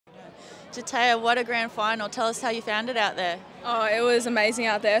Jetaya, what a grand final. Tell us how you found it out there. Oh, it was amazing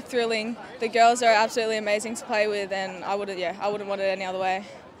out there, thrilling. The girls are absolutely amazing to play with, and I wouldn't want it any other way.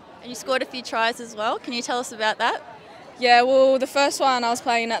 And you scored a few tries as well. Can you tell us about that? Yeah, well, the first one I was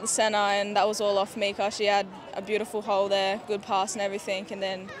playing at the centre, and that was all off Mika. She had a beautiful hole there, good pass and everything, and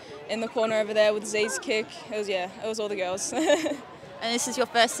then in the corner over there with Z's kick, it was all the girls. And this is your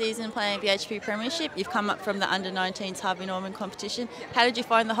first season playing BHP Premiership. You've come up from the under-19s Harvey Norman competition. How did you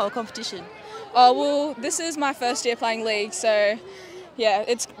find the whole competition? Oh, well, this is my first year playing league, so yeah,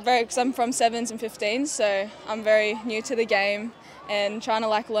 because I'm from 7s and 15s, so I'm very new to the game, and trying to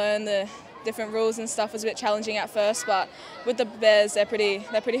learn the different rules and stuff was a bit challenging at first, but with the Bears, they're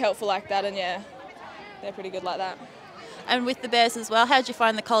pretty helpful like that, and yeah, they're pretty good like that. And with the Bears as well, how did you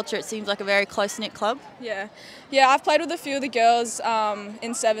find the culture? It seems like a very close-knit club. Yeah, I've played with a few of the girls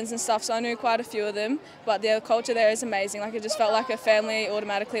in 7s and stuff, so I knew quite a few of them, but the culture there is amazing. It just felt like a family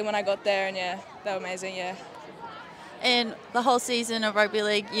automatically when I got there, and yeah, they were amazing, yeah. And the whole season of rugby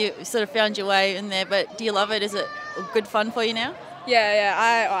league, you sort of found your way in there, but do you love it? Is it good fun for you now? Yeah,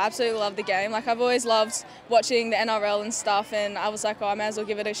 I absolutely love the game. I've always loved watching the NRL and stuff, and I was like, I may as well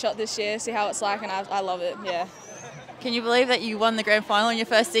give it a shot this year, see how it's like, and I love it, yeah. Can you believe that you won the grand final in your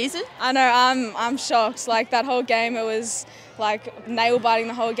first season? I know, I'm shocked. That whole game, it was nail biting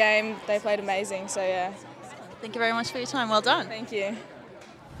the whole game. They played amazing, so yeah. Thank you very much for your time. Well done. Thank you.